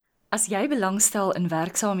As jy belangstel in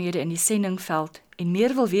werksaamhede in die sendingveld en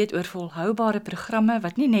meer wil weet oor volhoubare programme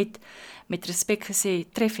wat nie net met respek gesê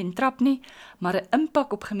tref en trap nie, maar 'n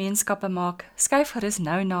impak op gemeenskappe maak, skuif gerus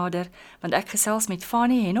nou nader, want ek gesels met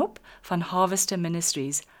Fanie Henop van Harvester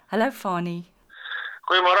Ministries. Hallo Fanie.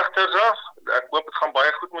 Goeiemôre Terza, ek hoop dit gaan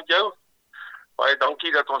baie goed met jou. Baie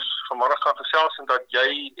dankie dat ons vanmôre gaan gesels en dat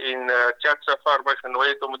jy en Chat Safar my genooi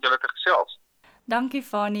het om met julle te gesels. Dankie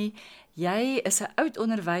Fanie. Jy is 'n oud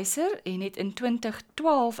onderwyser en het in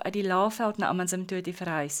 2012 uit die Laagveld na Amanzimtoti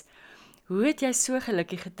verhuis. Hoe het jy so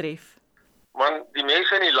gelukkig getref? Man, die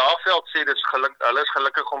mense in die Laagveld sê dis hulle is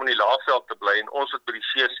gelukkig om in die Laagveld te bly en ons wat by die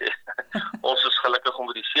see sê ons is gelukkig om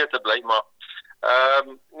by die see te bly, maar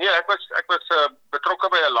nee, ek was betrokke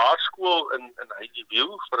by 'n laerskool in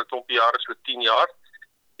Hazyview vir 'n klompie jare, so 10 jaar.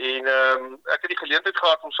 En ek het die geleentheid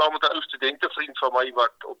gehad om saam met 'n ou studentevriend van my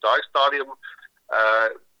wat op daai stadium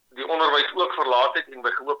die onderwys ook verlaat het en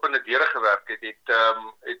by geopende deure gewerk het,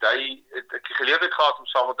 het ek die geleentheid gehad om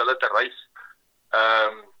saam met hulle te reis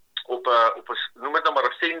op 'n noem dit nou maar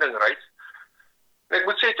 'n sendingreis. En ek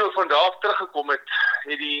moet sê toe ek van daar af teruggekom het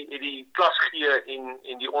die klas gee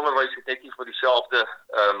en die onderwys het net nie vir dieselfde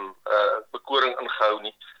bekoring ingehou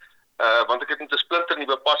nie. Want ek het met 'n splinter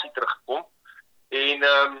nuwe passie teruggekom en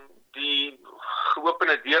die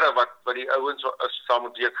geopende deure wat die ouens saam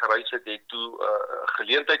met wie ek gereis het toe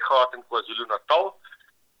geleentheid gehad in KwaZulu-Natal.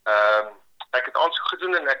 Ek het aansoek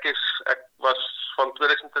gedoen en ek was van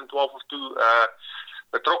 2012 af toe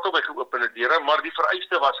betrokke by geopende deure, maar die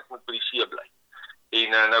vereiste was ek moet by die see bly. En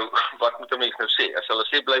nou, wat moet 'n mens nou sê? As hulle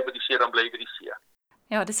sê bly by die see, dan bly by die see.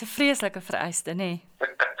 Ja, dis 'n vreeslike vereiste, nê?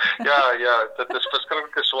 Ja, dit is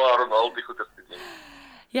verskriklik swaar om al die goeie te doen.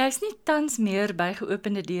 Jy is nie tans meer by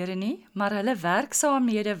geopende deure nie, maar hulle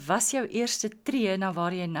werksaamhede was jou eerste tree na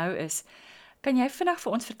waar jy nou is. Kan jy vinnig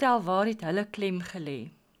vir ons vertel waar het hulle klem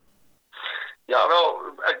gelê? Ja,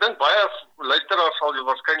 wel, ek dink baie luisteraars sal jy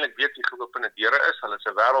waarskynlik weet wie geopende deure is. Hulle is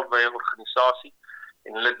 'n wêreldwye organisasie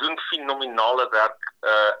en hulle doen fenominale werk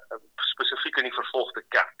spesifiek in die vervolgde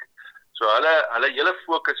kerk. So hulle hele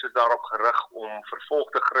fokus is daarop gerig om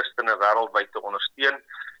vervolgde Christene wêreldwyd te ondersteun.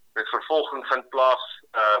 Met vervolging vind plaas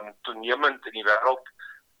toenemend in die wêreld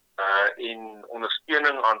en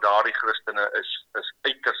ondersteuning aan daardie Christene is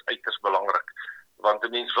uiters belangrik. Want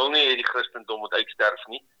 'n mens wil nie hê die Christendom moet uitsterf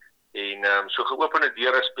nie. En so geopende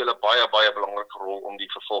deure speel 'n baie belangrike rol om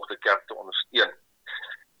die vervolgde kerk te ondersteun.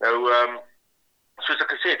 Nou soos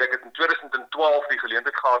ek gesê het, ek het in 2012 die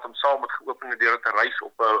geleentheid gehad om saam met geopende deure te reis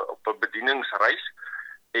op 'n bedieningsreis.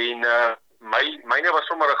 En myne was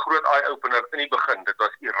sommer 'n groot eye-opener in die begin. Dit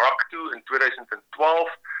was Irak toe in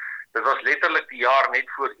 2012. Dit was letterlik die jaar net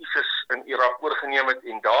voor ISIS in Irak oorgeneem het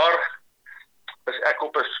en daar is ek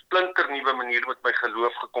op 'n splinternuwe manier met my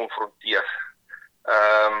geloof gekonfronteer.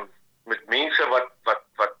 Met mense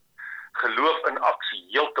wat geloof in aksie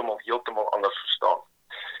heeltemal anders verstaan.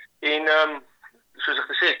 En soos ek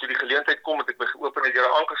gesê het, toe die geleentheid kom het ek by geopende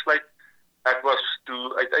deure aangesluit. Ek was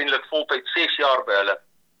toe uiteindelik voltyd 6 jaar by hulle.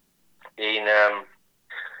 En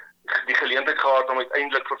die geleentheid gehad om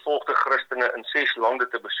uiteindelik vervolgde Christene in 6 lande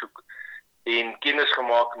te besoek en kennis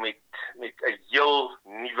gemaak met 'n heel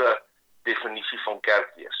nuwe definisie van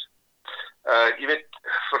kerk wees. Jy weet,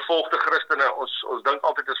 vervolgde Christene, ons dink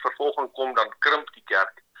altyd as vervolging kom, dan krimp die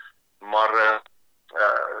kerk. Maar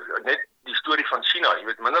net die storie van China, jy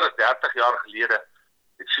weet, minder as 30 jaar gelede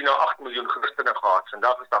het China 8 miljoen Christene gehad.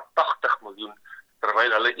 Vandag is daar 80 miljoen,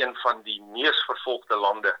 terwyl hulle een van die mees vervolgde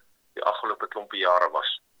lande die afgelope klompie jare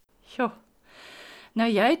was. Jo. Nou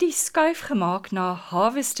jy het die skuif gemaak na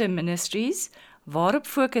Harvester Ministries. Waarop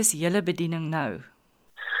fokus julle bediening nou?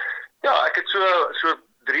 Ja, ek het so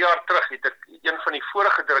 3 jaar terug het ek een van die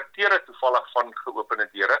vorige direkteure toevallig van geopende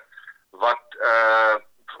deure wat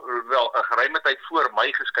wel 'n geruime tyd voor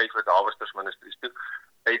my geskuif het Harvester Ministries toe.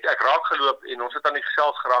 Het ek raakgeloop en ons het aan die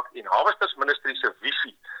gesels geraak en Harvester Ministries se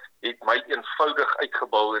visie het my eenvoudig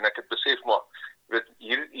uitgebou en ek het besef maar weet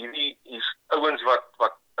hierdie is ouens wat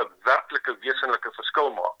 'n werklike wesenlike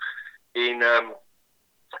verskil maak. En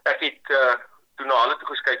ek het toe na hulle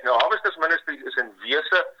toe gekyk. Nou Harvester Ministries is in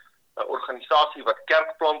wese 'n organisasie wat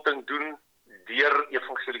kerkplanting doen deur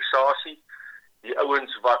evangelisasie. Die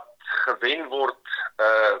ouens wat gewen word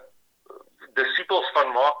disippels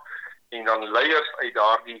van maak en dan leiers uit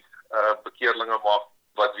daardie bekeerlinge maak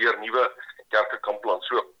wat weer nuwe kerke kan plant.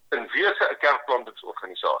 So in wese 'n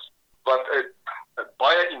kerkplantingsorganisasie wat 'n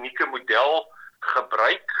baie unieke model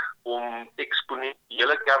gebruik om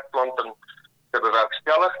eksponensiële kerkplanting te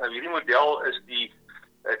bewerkstellig. Nou hierdie model is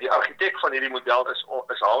die argitek van hierdie model is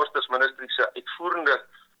Harvester Ministries se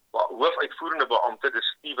hoofuitvoerende beampte,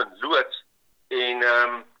 dis Steven Loots. En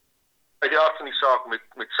uit die aard van die saak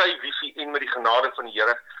met sy visie en met die genade van die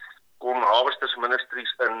Here kon Harvesters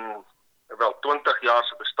Ministries in wel 20 jaar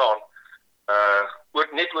se bestaan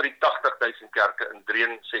net oor die 80,000 kerke in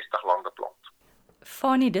 63 lande plant.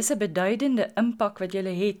 Fanie, dis 'n beduidende impak wat jy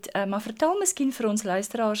het, maar vertel miskien vir ons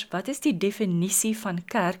luisteraars, wat is die definisie van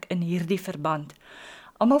kerk in hierdie verband?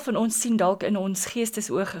 Almal van ons sien dalk in ons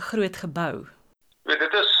geestesoog 'n groot gebou.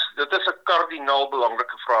 Dit is 'n kardinaal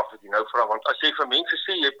belangrike vraag wat jy nou vra, want as jy vir mense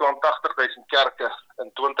sê jy plant 80,000 kerke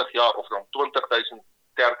in 20 jaar of dan 20,000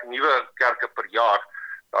 nuwe kerke per jaar,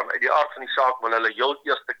 dan uit die aard van die saak wil hulle heel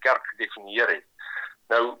eerste kerk gedefinieer het.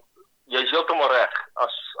 Nou, jy is heeltemal reg.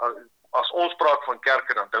 As ons praat van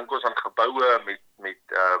kerke, dan dink ons aan geboue met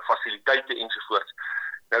fasiliteite ensovoorts.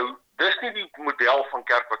 Nou, dis nie die model van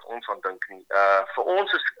kerk wat ons aan dink nie. Vir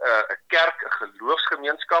ons is 'n kerk 'n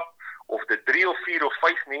geloofsgemeenskap, of dit 3 of 4 of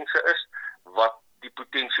 5 mense is, wat die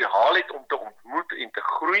potensiaal het om te ontmoet en te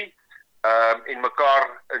groei, en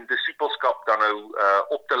mekaar in disippelskap dan nou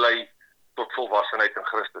op te lei tot volwassenheid in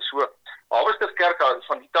Christus. So, Harvesters Kerke,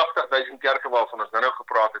 van die 80,000 kerke waarvan ons nou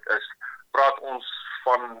gepraat het, praat ons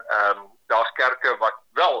van, daar's kerke wat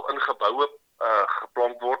wel in geboue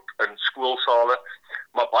geplant word, in skoolsale,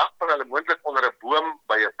 maar baie van hulle moontlik onder 'n boom,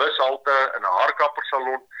 by 'n bushalte, in 'n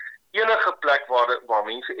haarkappersalon, enige plek waar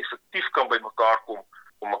mense effektief kan by mekaar kom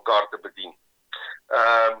om mekaar te bedien.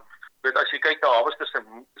 As jy kyk na Harvesters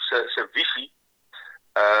se visie,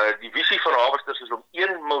 die visie van Harvesters is om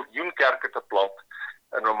 1 miljoen kerke te plant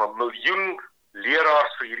en om 1 miljoen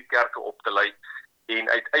leraars vir hierdie kerke op te lei en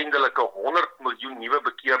uiteindelik 100 miljoen nuwe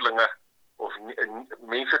bekeerlinge of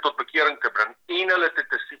mense tot bekering te bring en hulle te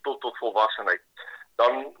disipel tot volwassenheid.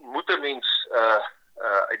 Dan moet 'n mens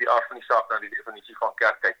uit die aard van die saak na die definisie van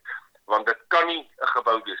kerk kyk, want dit kan nie 'n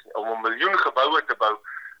gebou wees nie. Om 1 miljoen geboue te bou,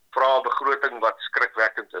 vra 'n begroting wat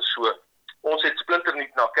skrikwekkend is. So, ons het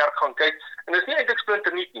splinternuut na kerk gaan kyk, en dit is nie eintlik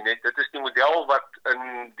splinternuut nie, net dit is die model wat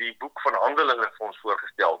in die boek van Handelinge vir ons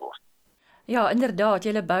voorgestel word. Ja, inderdaad,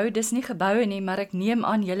 julle bou dis nie geboue nie, maar ek neem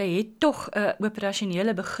aan julle het tog 'n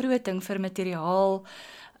operasionele begroting vir materiaal,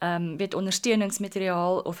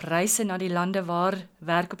 ondersteuningsmateriaal of reise na die lande waar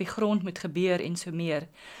werk op die grond moet gebeur en so meer.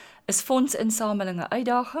 Is fondsinsameling 'n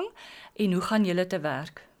uitdaging en hoe gaan julle te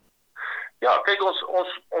werk? Ja, kyk,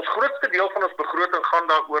 ons grootste deel van ons begroting gaan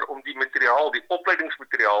daaroor om die materiaal, die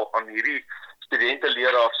opleidingsmateriaal aan hierdie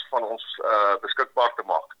studente-leraars van ons beskikbaar te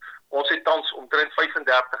maak. Ons het tans omtrent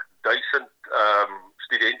 35,000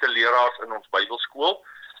 studente-leraars in ons Bybelskool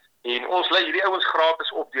en ons lei hierdie ouens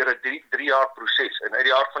gratis op deur 'n 3 jaar proses en uit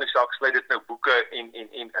die aard van die saak sluit dit nou boeke en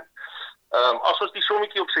in. As ons die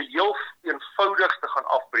sommetjie op sy heel eenvoudigste gaan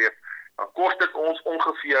afbreek, dan kos dit ons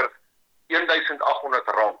ongeveer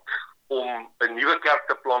R1,800 om 'n nuwe kerk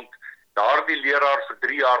te plant, daardie leraar vir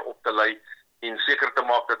 3 jaar op te lei en seker te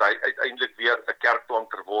maak dat hy uiteindelik weer 'n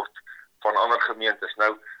kerkplanter word van ander gemeentes.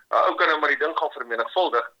 Nou, ou kan nou maar die ding gaan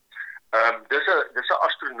vermenigvuldig. Dis 'n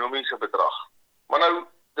astronomiese bedrag. Maar nou,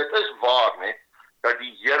 dit is waar, né, dat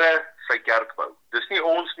die Here sy kerk bou. Dis nie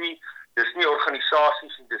ons nie, dis nie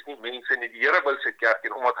organisasies nie, dis nie mense nie. Die Here bou sy kerk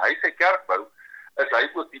en omdat hy sy kerk bou, is hy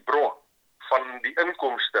ook die bron van die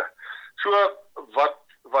inkomste. So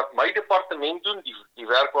wat my departement doen, die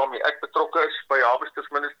werk waarmee ek betrokke is by Harvesters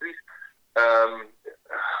Ministries,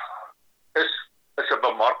 is 'n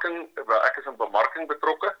bemarking, ek is in bemarking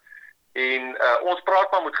betrokke en ons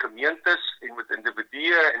praat maar met gemeentes en met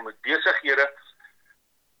individue en met besighede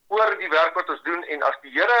oor die werk wat ons doen, en as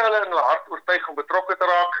die Here hulle in hulle hart oortuig om betrokke te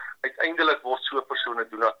raak, uiteindelik word so 'n persoon 'n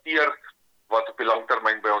donateur wat op die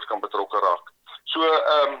langtermyn by ons kan betrokke raak. So,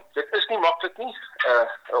 dit is nie maklik nie.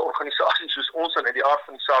 'n Organisasie soos ons en uit die aard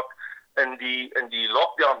van die saak in die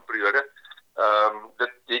lockdown periode,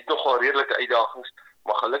 dit het nogal redelike uitdagings,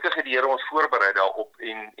 maar gelukkig het die Here ons voorberei daarop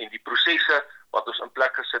en die prosesse wat ons in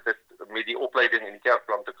plek gesit het met die opleiding en die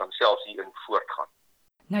kerkplante kan selfs hierin voortgaan.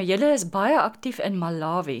 Nou, julle is baie aktief in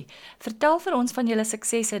Malawi. Vertel vir ons van julle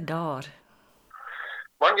suksesse daar.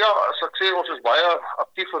 Want ja, as ek sê, ons is baie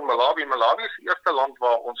aktief in Malawi. Malawi is die eerste land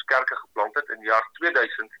waar ons kerke geplant het in die jaar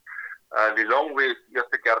 2000. Lilongwe is die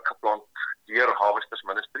eerste kerk geplant deur Harvesters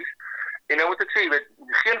Ministries. En nou moet ek sê,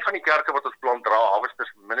 geen van die kerke wat ons plant dra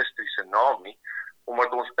Harvesters Ministries se naam nie,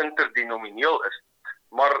 omdat ons interdenomineel is.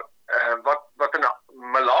 Maar wat in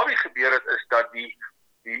Malawi gebeur het, is dat die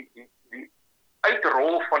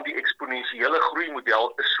uitrol van die eksponensiële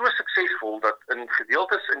groeimodel is so suksesvol dat in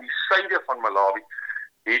gedeeltes in die suide van Malawi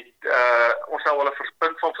het ons nou al 'n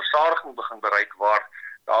punt van versadiging begin bereik waar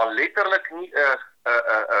daar letterlik nie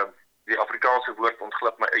die Afrikaanse woord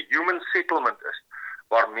ontglip, maar 'n human settlement is,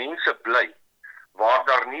 waar mense bly, waar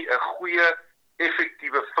daar nie 'n goeie,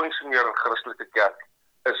 effektiewe, funksionerende Christelike kerk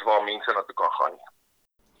is waar mense na toe kan gaan nie.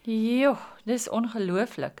 Jo, dis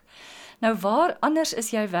ongelooflik. Nou waar anders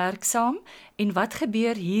is jy werksaam en wat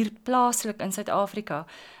gebeur hier plaaslik in Suid-Afrika?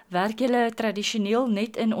 Werk julle tradisioneel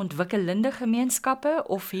net in ontwikkelende gemeenskappe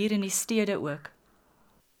of hier in die stede ook?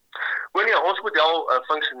 Nee, ons model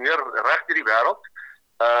funksioneer reg deur die wêreld.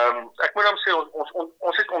 Ek moet dan sê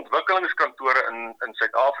ons het ontwikkelingskantore in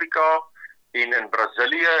Suid-Afrika en in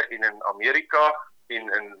Brasilië en in Amerika en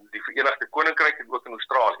in die Verenigde Koninkryk en ook in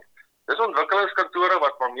Australië. Dis ontwikkelingskantore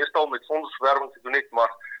wat maar meestal met fondswerwing te doen het,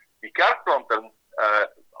 maar die kerkplanting,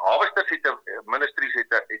 Harvesters Ministries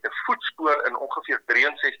het 'n voetspoor in ongeveer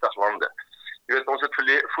 63 lande. Jy weet, ons het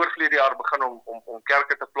voorverlede jaar begin om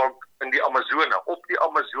kerke te plant in die Amazone, op die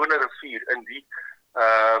Amazone rivier, in die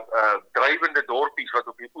drywende dorpies wat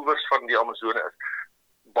op die oewers van die Amazone is.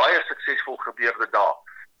 Baie suksesvol gebeurde daar.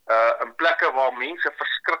 In plekke waar mense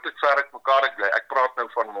verskriklik ver uit mekaar bly. Ek praat nou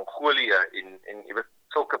van Mongolië en jy weet,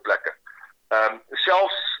 sulke plekke.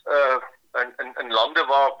 Selfs in lande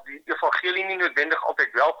waar die evangelie nie noodwendig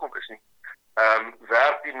altyd welkom is nie,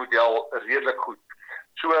 werk die model redelik goed.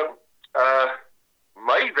 So,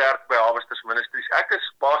 my werk by Harvesters Ministries, ek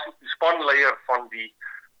is basies die spanleier van die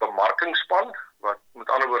bemarkingsspan, wat met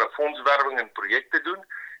ander woorde fondswerwing en projekte doen,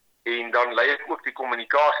 en dan lei ek ook die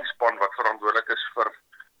kommunikasiespan wat verantwoordelik is vir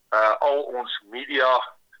al ons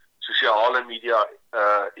media, sosiale media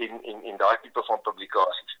en daai tipe van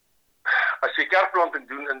publikasies. As jy kerkplanting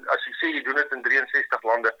doen, en as jy sê jy doen dit in 63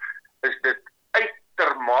 lande, is dit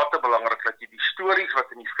uitermate belangrik dat jy die stories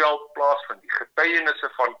wat in die veld plaasvind, die getuienisse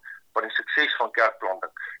van die sukses van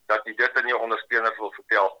kerkplanting, dat jy dit aan jou ondersteuners wil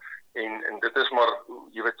vertel. En dit is maar,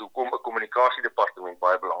 jy weet, hoekom 'n kommunikasiedepartement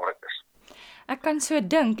baie belangrik is. Ek kan so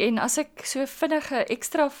dink, en as ek so vinnige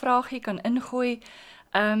ekstra vraagie kan ingooi,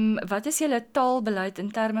 wat is julle taalbeleid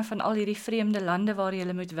in terme van al hierdie vreemde lande waar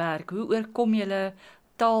julle moet werk? Hoe oorkom julle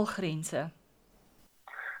taalgrense?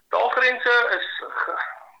 Taalgrense is,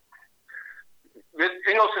 weet,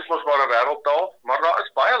 Engels is mos maar 'n wêreldtaal, maar daar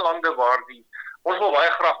is baie lande waar ons wil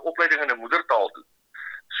baie graag opleiding in 'n moedertaal doen.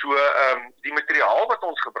 So, die materiaal wat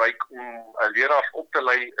ons gebruik om leraars op te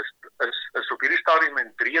lei is op hierdie stadium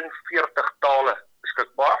in 43 tale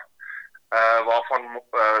beskikbaar, waarvan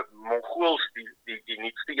Mongools die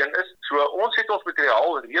nuutste een is. So, ons het ons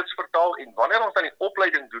materiaal reeds vertaal, en wanneer ons dan die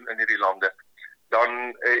opleiding doen in hierdie lande,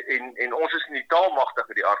 dan, en ons is nie taalmagtig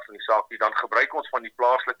in die aard van die saak, dan gebruik ons van die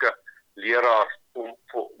plaaslike leraars om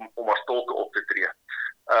as tolke op te tree.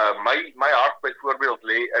 My hart byvoorbeeld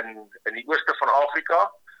lê in die ooste van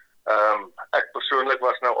Afrika. Ek persoonlik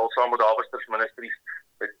was nou al saam met Harvesters Ministries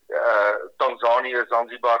met Tanzanië,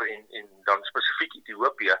 Zanzibar en dan spesifiek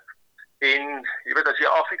Ethiopië. En jy weet, as jy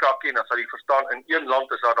Afrika ken, dan sal jy verstaan, in een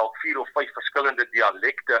land is daar dalk 4 of 5 verskillende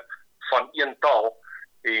dialekte van een taal,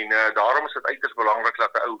 en daarom is dit uiters belangrik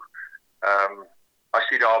dat 'n ou, as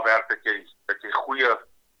jy daar werk, dat jy goeie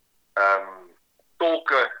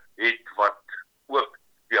tolke het wat ook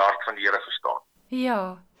die hart van die Here verstaan.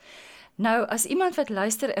 Ja. Nou, as iemand wat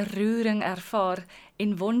luister 'n roering ervaar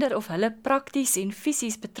en wonder of hulle prakties en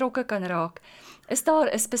fisies betrokke kan raak, is daar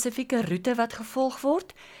 'n spesifieke roete wat gevolg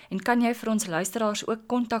word? En kan jy vir ons luisteraars ook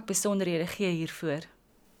kontakbesonderhede gee hiervoor?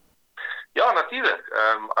 Ja, natuurlik.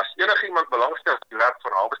 As enigiemand belangstel in die werk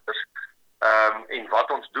van Harvesters, en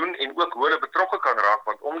wat ons doen en ook hoe hulle betrokke kan raak,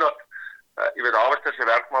 want omdat jy weet, Harvesters se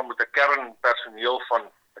werk maar met 'n kernpersoneel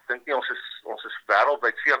van, ek dink nie ons is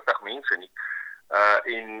wêreldwyd 40 mense nie.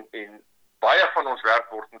 En baie van ons werk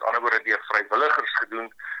word met ander woorde deur vrywilligers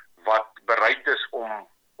gedoen wat bereid is om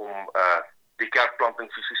die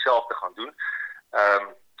kerkplanting fisies self te gaan doen.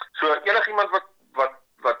 So enigiemand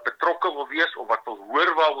wat betrokke wil wees of wat wil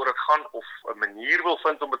hoor waaroor dit gaan of 'n manier wil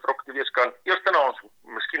vind om betrokke te wees, kan eers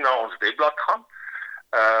miskien na ons webblad gaan,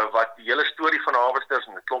 wat die hele storie van Harvesters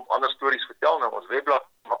en 'n klomp ander stories vertel. Nou ons webblad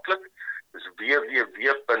maklik, dis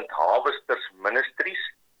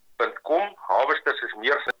www.harvestersministries.com. Harvesters is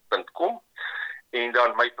meer.com. En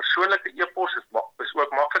dan my persoonlike e-pos is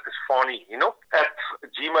ook maklik, is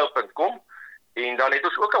fani.henop@gmail.com. En dan het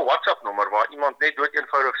ons ook 'n WhatsApp nommer waar iemand net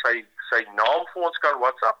doodeenvoudig sy naam vir ons kan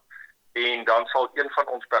WhatsApp, en dan sal een van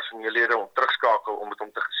ons personeellede hom terugskakel om met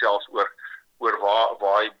hom te gesels oor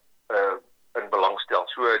waar hy in belang stel.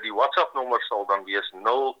 So die WhatsApp nommer sal dan wees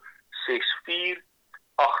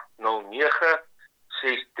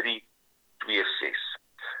 064-809-6326.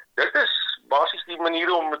 Dit is basies die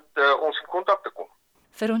manier om met ons in kontak te kom.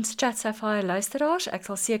 Vir ons Chat Sapphire luisteraars, ek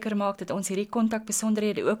sal seker maak dat ons hierdie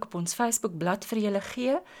kontakbesonderhede ook op ons Facebookblad vir julle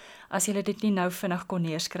gee, as julle dit nie nou vinnig kon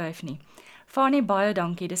neerskryf nie. Fani, baie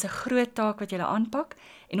dankie, dis 'n groot taak wat julle aanpak,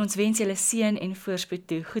 en ons wens julle seën en voorspoed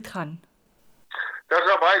toe. Goed gaan.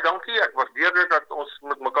 Tersa, baie dankie. Ek waardeer dit dat ons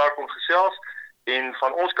met mekaar kon gesels en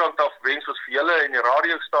van ons kant af wens ons vir julle en die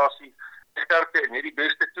radiostasie sterkte en net die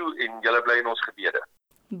beste toe en julle bly in ons gebede.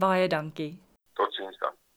 Baie dankie. Totsiens dan.